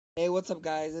Hey, what's up,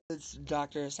 guys? It's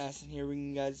Dr. Assassin here,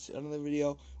 bringing you guys another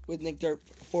video with Nick Dirt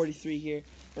 43 here.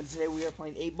 And today we are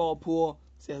playing 8-ball pool.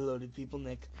 Say hello to people,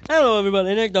 Nick. Hello,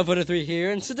 everybody. Nick Dirt 43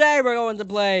 here, and today we're going to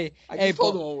play. I just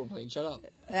told them what we're playing. Shut up.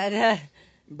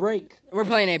 Break. We're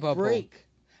playing 8-ball pool. Break.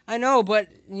 I know, but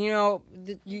you know,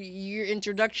 your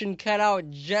introduction cut out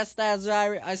just as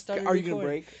I started. Are you gonna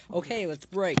break? Okay, let's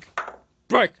break.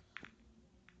 Break.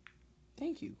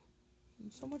 Thank you.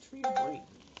 So much for you to break.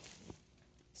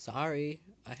 Sorry.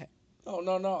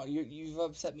 No. You've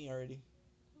upset me already.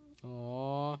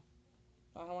 Aww.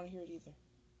 I don't want to hear it either.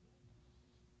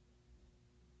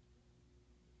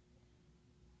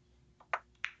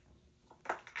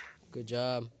 Good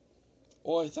job.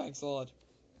 Oi, thanks a lot.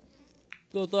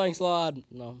 No thanks, lad.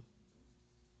 No.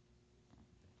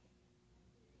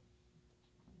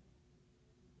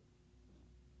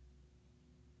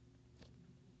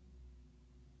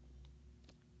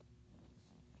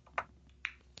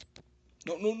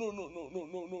 No.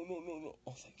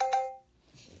 Oh, thank you.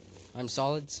 I'm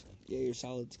solids. Yeah, you're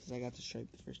solids because I got the stripe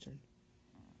the first turn.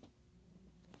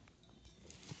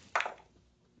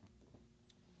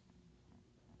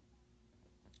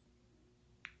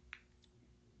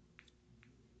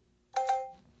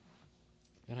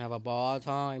 Gonna have a ball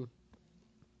time.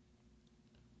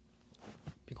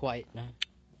 Be quiet now.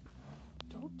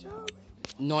 Don't tell me.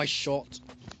 Nice shot.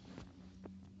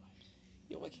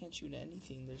 Yo, I can't shoot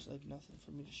anything. There's like nothing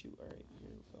for me to shoot. Alright,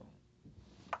 here we go.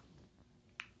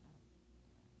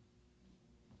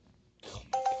 Oh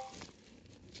my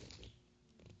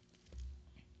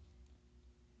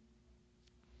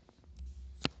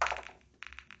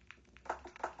god.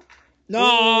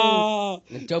 No!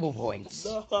 Double points.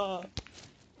 No!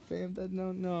 Fam, that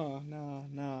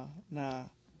no.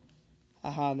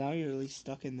 Haha, now you're really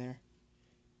stuck in there.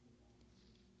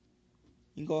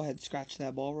 You can go ahead and scratch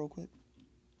that ball real quick.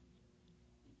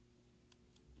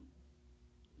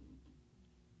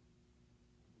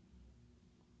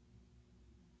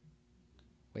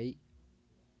 Wait.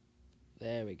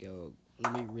 There we go.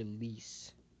 Let me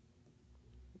release.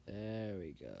 There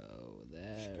we go.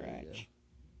 There we go.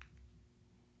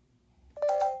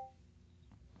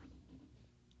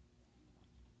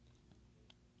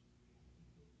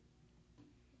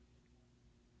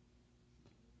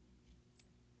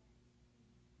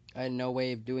 I had no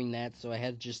way of doing that, so I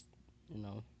had just, you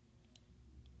know,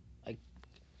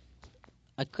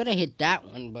 I could have hit that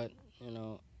one, but, you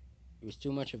know, it was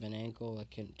too much of an ankle. I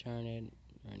couldn't turn it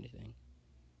or anything.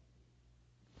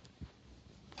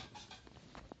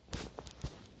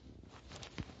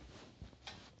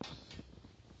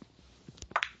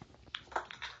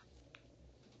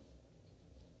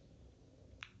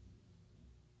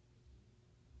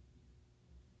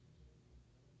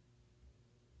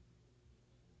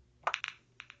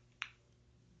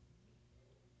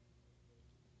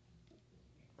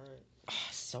 Alright.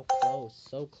 So close,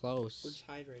 so close.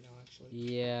 We're tied right now, actually.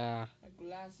 Yeah. My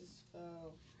glasses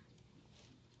fell.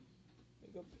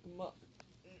 Go pick them up.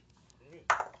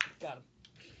 Got him.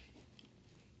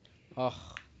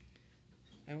 Oh.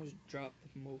 I almost dropped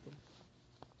the modem.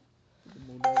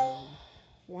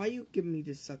 Why are you giving me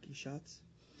these sucky shots?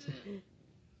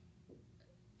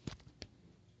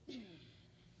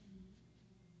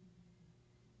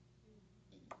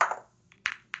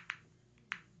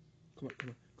 Come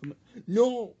on.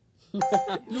 No!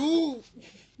 No!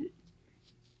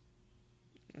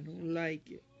 I don't like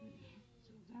it.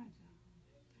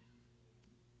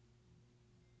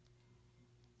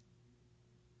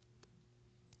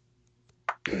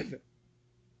 God damn it.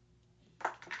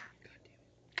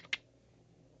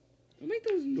 Don't make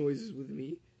those noises with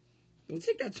me. Don't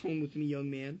take that tone with me, young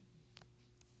man.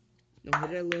 No,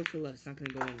 hit it a little to the left. It's not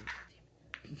gonna go in.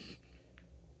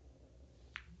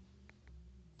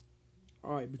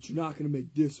 Alright, but you're not gonna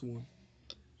make this one.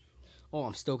 Oh,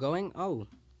 I'm still going? Oh.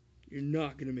 You're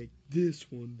not gonna make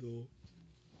this one, though.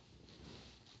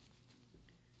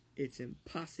 It's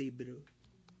impossible.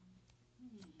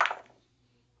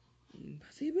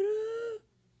 Impossible.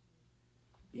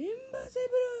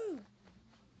 Impossible.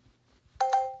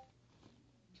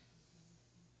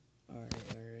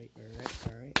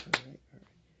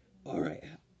 Alright.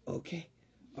 Okay.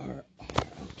 Alright.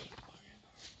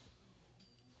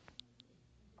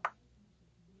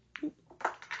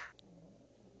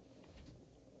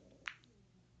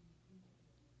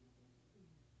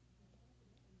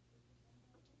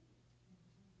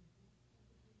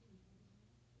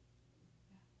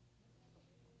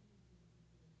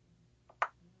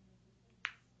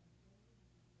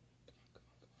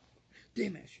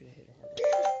 Damn it, I should have hit it harder.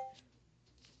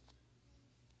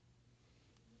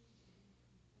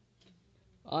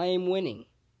 I am winning.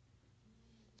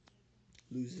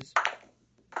 loses.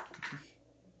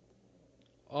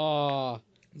 Oh.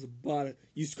 It's a bottom.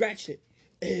 You scratched it.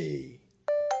 Hey.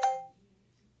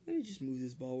 Let me just move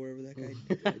this ball wherever that guy.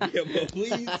 Yeah, ball,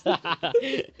 please.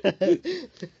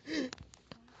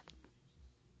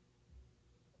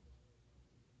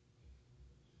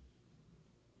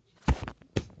 I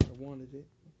wanted it.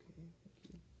 Okay. Thank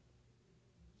you.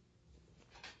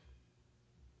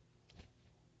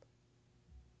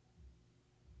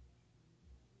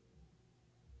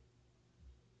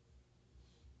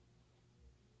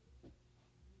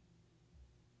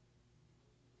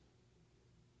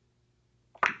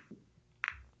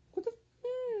 What the?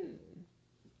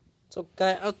 It's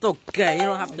okay. It's okay. You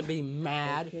don't have to be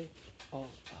mad. Okay. Oh,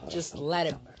 Just let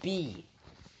it be.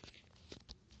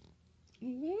 I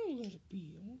don't want to let it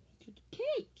be. I want to get the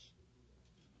point.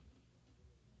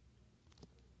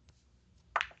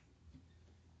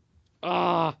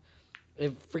 Ah,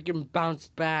 it freaking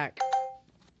bounced back.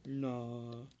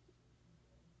 Nah.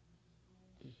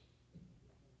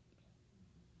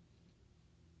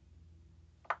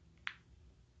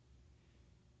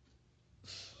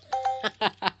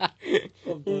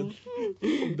 I'm done.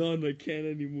 I'm done. I can't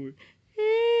anymore.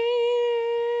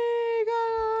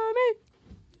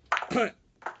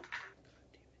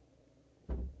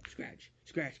 Scratch.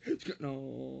 Scratch. Scratch.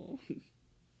 No.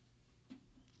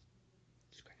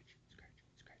 Scratch. Scratch.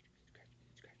 Scratch. Scratch.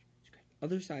 Scratch. Scratch.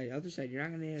 Other side. Other side. You're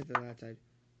not gonna hit it to that side.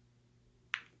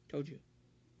 Told you.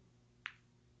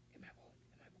 Hit my ball.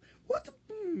 Hit my ball. What the?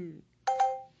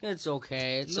 It's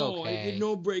okay. It's no, okay. I get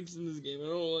no breaks in this game. I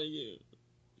don't like it.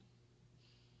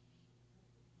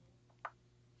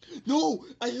 No,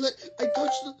 I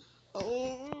touched the.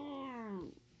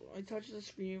 Oh, I touched the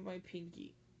screen with my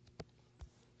pinky.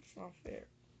 It's not fair.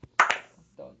 I'm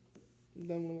done. I'm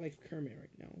done with life Kermit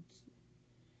right now.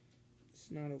 It's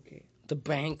not okay. The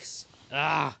banks.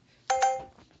 Ah.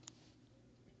 Alright,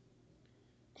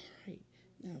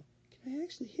 now, can I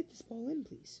actually hit this ball in,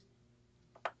 please?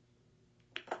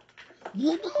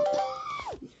 At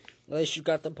least you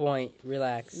got the point.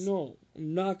 Relax. No,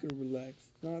 I'm not gonna relax.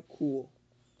 It's not cool.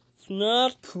 It's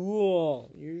not cool.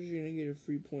 You're just gonna get a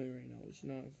free point right now. It's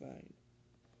not fine.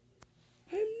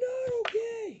 I'm not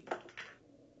okay.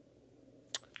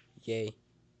 Yay.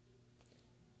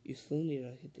 You still need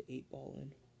to hit the 8 ball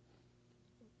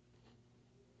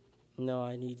in. No,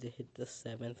 I need to hit the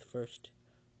 7th first.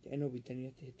 I know, but then you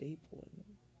have to hit the 8 ball in.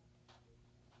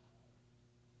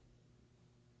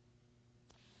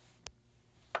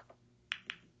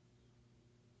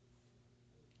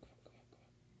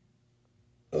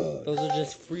 Those are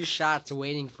just free shots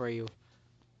waiting for you.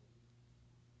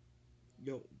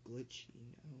 Yo, glitching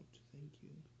out. Thank you.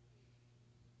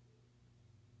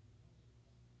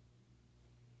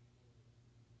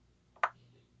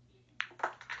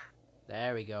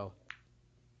 There we go.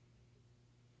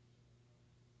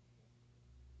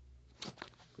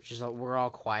 We're all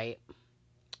quiet.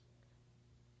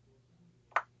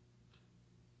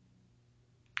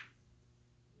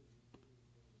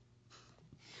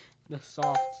 The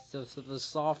soft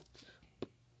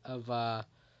of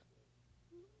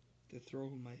To throw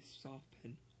my soft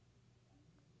pen.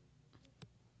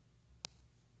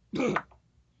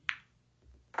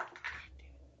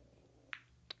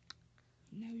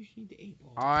 Now you just need the 8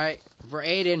 ball. Alright, for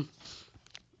Aiden.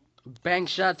 Bank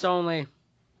shots only.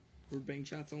 For bank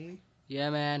shots only? Yeah,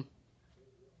 man.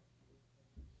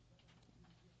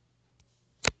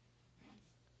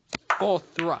 Full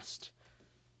thrust.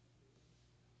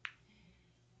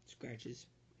 Scratches.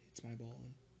 Hits my ball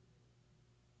in.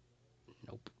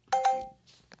 Nope.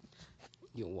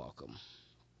 You're welcome.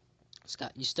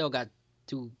 Scott, you still got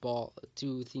two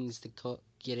things to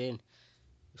get in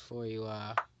before you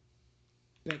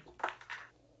Bank.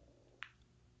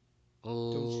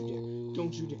 Oh.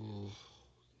 Don't you dare. Don't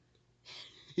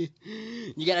you dare.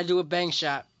 You gotta do a bank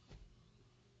shot.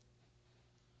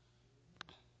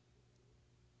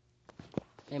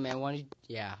 Hey man, why don't you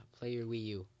play your Wii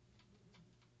U.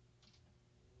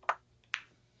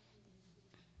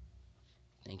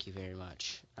 Thank you very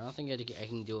much. I don't think I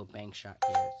can do a bank shot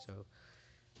here, so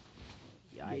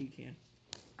Yeah, you can.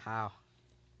 How?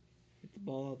 Hit the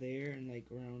ball there and like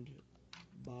around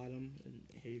bottom and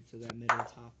hit it to that middle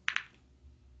top.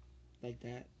 Like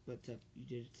that, but you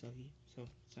did it sucky, so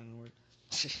it's not gonna work.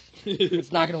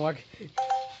 It's not gonna work.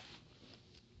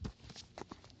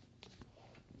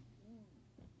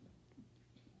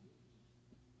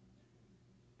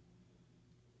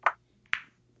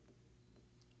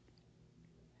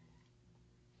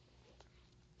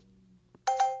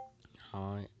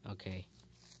 Alright, okay.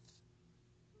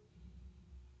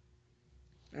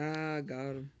 Ah, got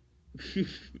him.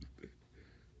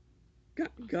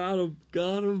 Got him.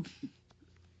 Got him.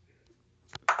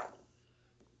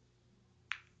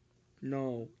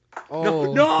 No.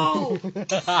 Oh. No!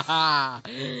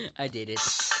 I did it.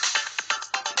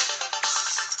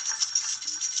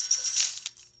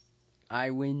 I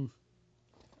win.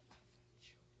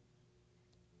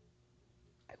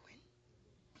 I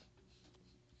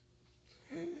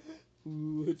win.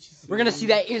 Ooh, what you say? We're gonna see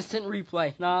that instant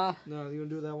replay. Nah. No, you gonna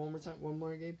do that one more time? One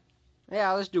more game?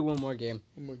 Yeah, let's do one more game.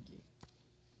 One more game.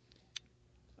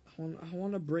 I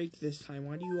want to break this time.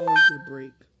 Why do you always get a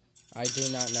break? I do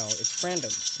not know. It's random.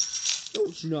 No,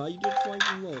 it's not. You did twice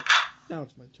in a row. Now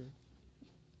it's my turn.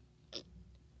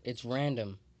 It's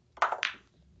random.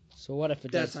 So what if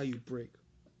it That's does? how you break.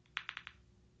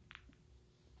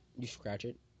 You scratch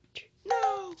it.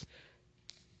 No!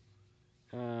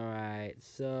 Alright,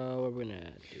 so what we're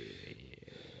gonna do here.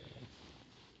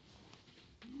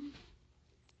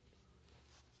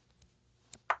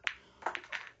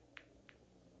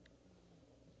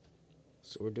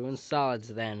 So we're doing solids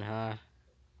then, huh?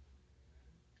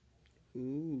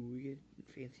 Ooh, we get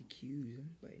fancy cues. I'm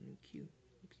gonna buy a new cue.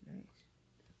 Looks nice.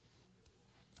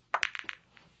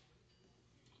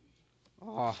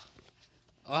 Oh.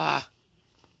 Ah.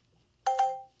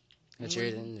 That's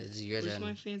your turn. This is your Where's turn.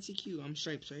 my fancy cue? I'm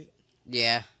stripes, right?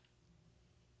 Yeah.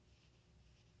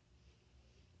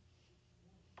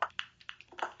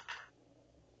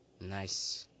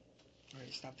 Nice.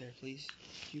 Alright, stop there, please.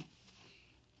 Cue.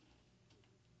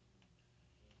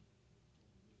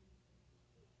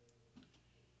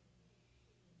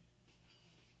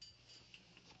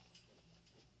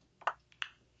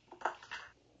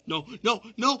 No, no,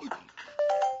 no!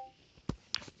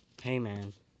 Hey,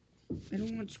 man. I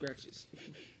don't want scratches.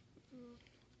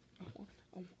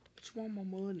 I just want my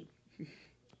money.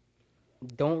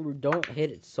 Don't hit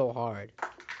it so hard.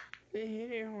 They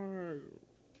hit it hard.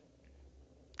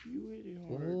 You hit it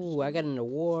hard. Ooh, I got an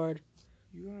award.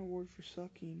 You got an award for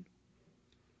sucking.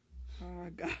 I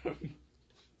got him.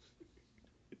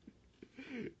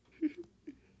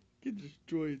 Get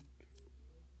destroyed.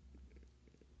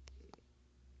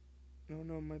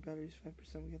 No, my battery's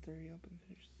 5%. We have to hurry up and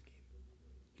finish this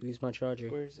game. Use my charger.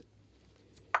 Where is it?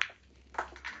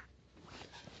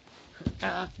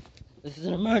 This is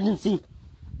an emergency.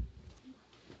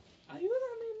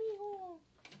 Ayúdame, mijo.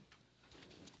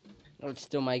 Oh, it's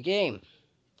still my game.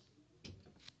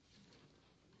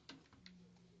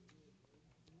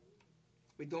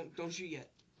 Wait, don't shoot yet.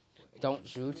 Don't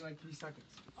shoot. Give me like 3 seconds.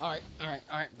 Alright. Fine.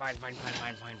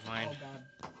 Oh god,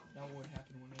 that would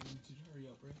happen when I need to hurry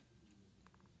up, right?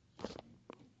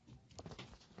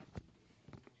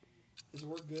 Is it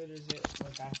work good or is it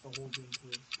like that's the whole game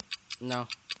through? No,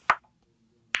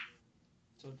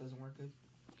 So it doesn't work good?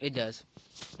 it does.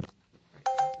 Alright,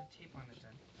 put tape on it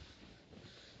then.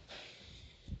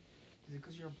 Is it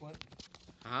because you're a pleb?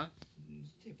 Huh?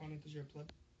 Tape on it because you're a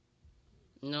pleb?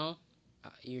 No.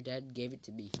 Your dad gave it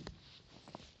to me.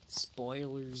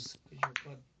 Spoilers. Because you're a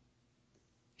pleb.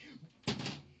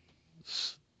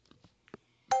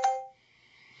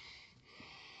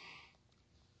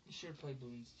 You should play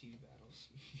Balloons TV Battles.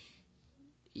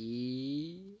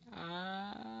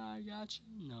 I got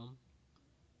you. No.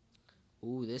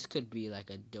 Ooh, this could be like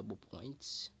a double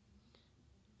points.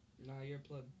 Nah, you're a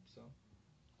pleb, so.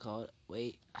 Call it.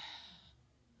 Wait.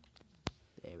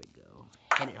 There we go.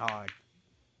 Hit it hard.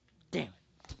 Damn it.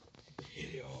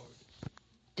 Hit it hard.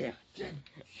 Damn Damn.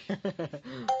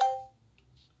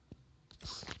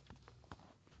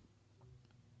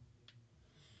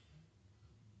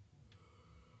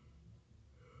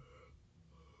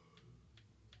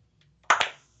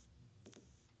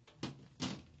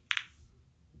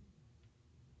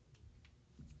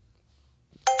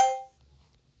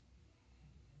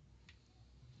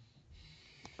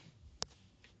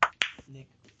 Nick.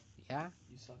 Yeah?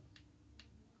 You suck.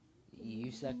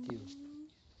 You suck too.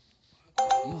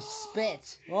 You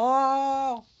spit.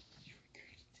 Oh!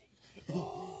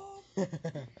 Oh.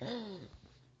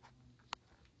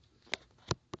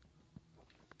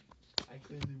 I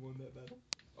clearly won that battle.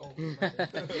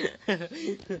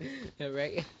 Oh,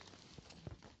 right?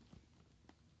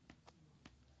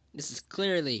 This is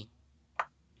clearly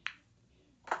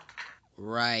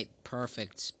right.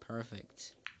 Perfect.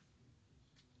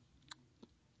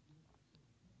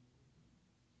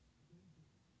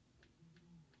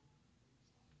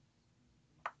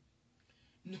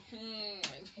 No,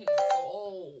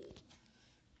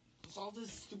 it's all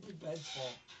this stupid bed's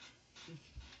fault.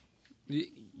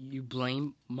 You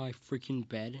blame my freaking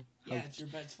bed? Yeah, it's your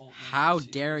bed's fault. Man. How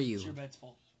dare you? It's your bed's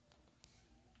fault.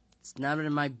 It's not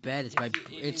in my bed. It's Yes, it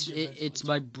is your bed's fault. it's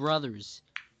my brother's.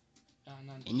 No,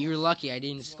 And you're lucky I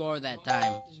didn't score that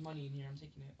time. There's money in here. I'm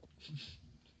taking it.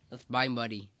 That's my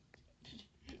buddy.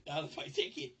 Not if I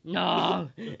take it. No.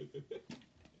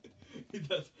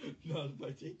 That's not if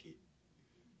I take it.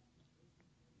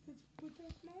 But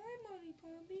that's my money,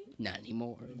 Bobby. Not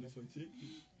anymore. Not if I take it.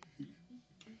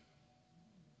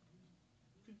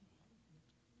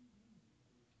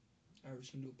 Alright, we're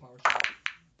just gonna do a power shot.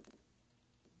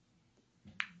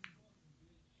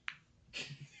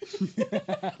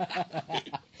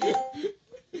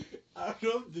 I don't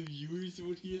know if the viewers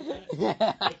would hear that.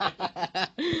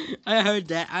 I heard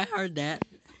that. I heard that.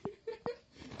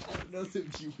 I don't know if the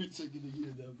viewers are gonna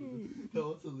hear that, but that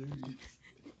was hilarious.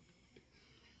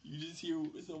 You just hear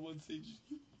someone say.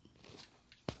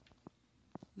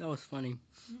 That was funny.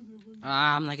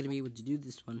 I'm not gonna be able to do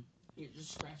this one. Here,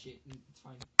 just scratch it. It's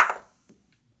fine.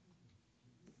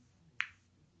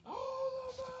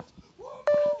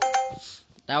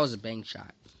 That was a bank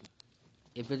shot.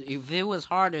 If it was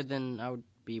harder, then I would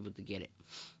be able to get it.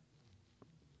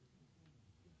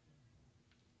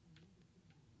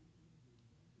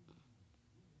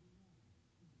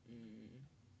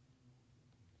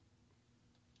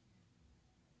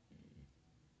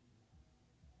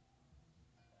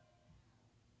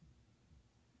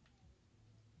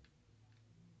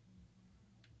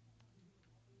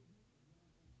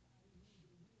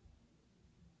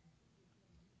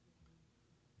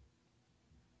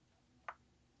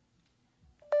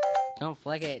 Don't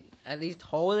flick it. At least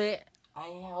hold it. I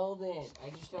held it. I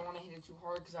just don't want to hit it too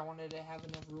hard because I wanted to have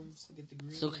enough room to get the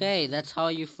green. It's okay. That's how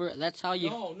you. That's how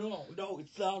you. No,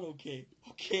 it's not okay.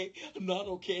 Okay, I'm not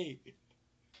okay.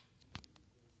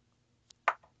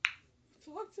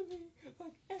 Talk to me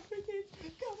like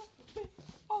everything's gonna be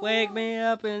alright. Wake me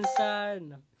up inside.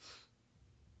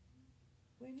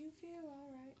 When you feel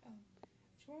alright,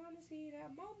 just wanna see that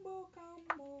mumbo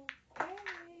combo. Hey,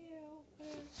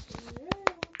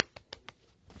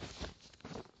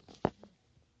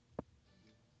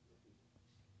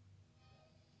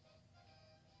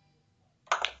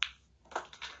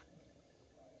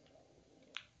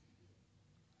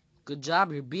 Good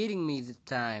job. You're beating me this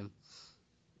time.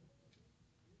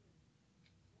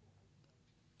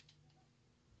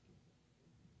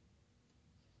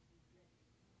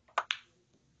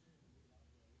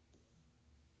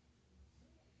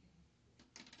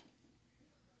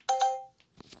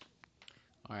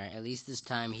 Alright, at least this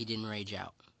time he didn't rage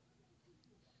out.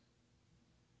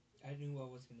 I knew I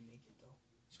was gonna make it though.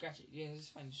 Scratch it. Yeah, it's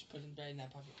fine. Just put it right in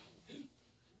that pocket.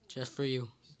 Just for you.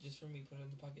 Just for me. Put it in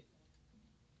the pocket.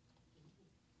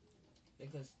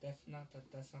 Because that's not the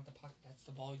pocket. That's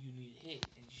the ball you need to hit,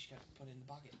 and you just gotta put it in the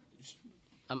pocket.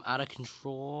 I'm out of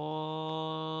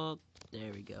control.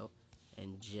 There we go.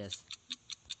 And just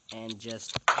hit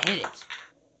it.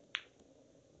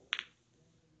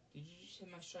 Did you just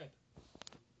hit my stripe?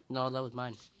 No, that was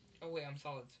mine. Oh wait, I'm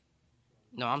solids.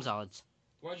 No, I'm solids.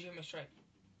 Why'd you hit my stripe?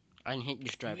 I didn't hit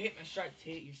your stripe. You hit my stripe to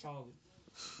hit your solids.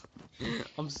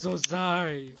 I'm so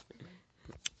sorry.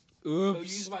 Don't Oops.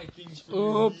 use my things for Oops.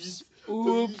 your needs.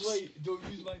 Oops. Don't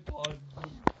use my pawn.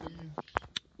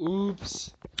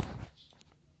 Oops.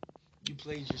 You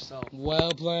played yourself.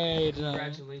 Well played.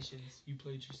 Congratulations, you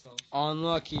played yourself.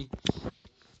 Unlucky.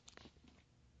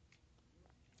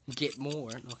 Get more.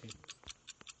 Okay.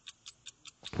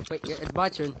 Wait, it's my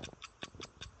turn.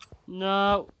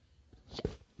 No.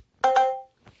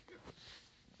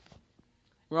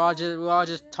 We're all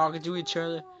just talking to each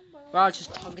other. We're all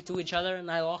just talking to each other, and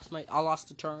I lost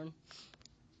the turn.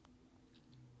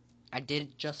 I did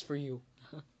it just for you.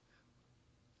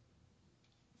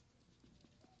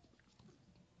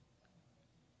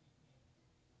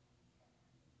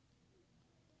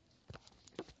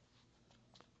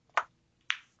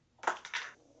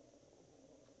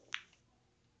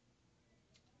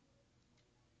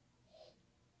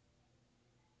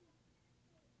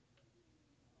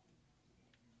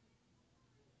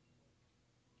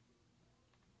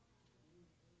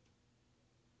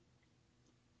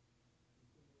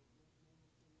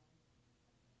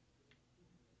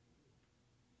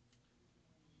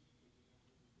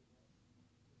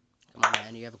 Come on,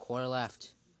 man. You have a quarter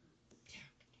left.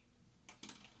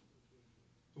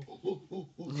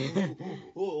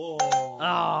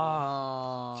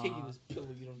 Oh. Taking this pillow,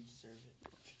 you don't deserve it.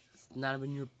 It's not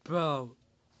even your bro.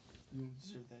 You don't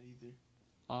deserve that either.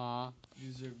 Aw. You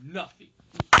deserve nothing.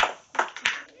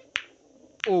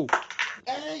 Oh.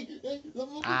 Hey, the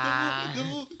move,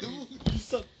 you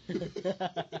suck.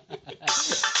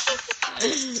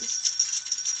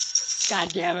 God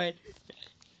damn it.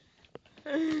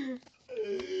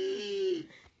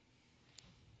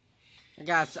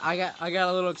 I got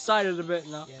a little excited a bit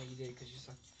now. Yeah, you did, because you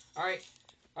suck.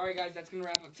 Alright, guys, that's gonna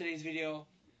wrap up today's video.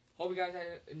 Hope you guys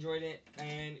enjoyed it,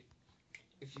 and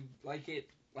if you like it,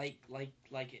 like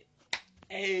it.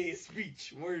 Hey,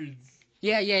 speech, words.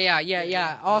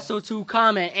 Yeah. Also to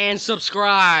comment and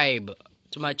subscribe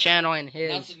to my channel and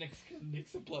his. Not the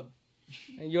next plug.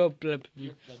 And your plug.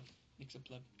 Next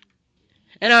plug.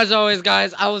 And as always,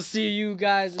 guys, I will see you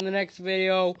guys in the next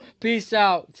video. Peace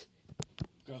out.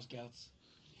 Girl Scouts.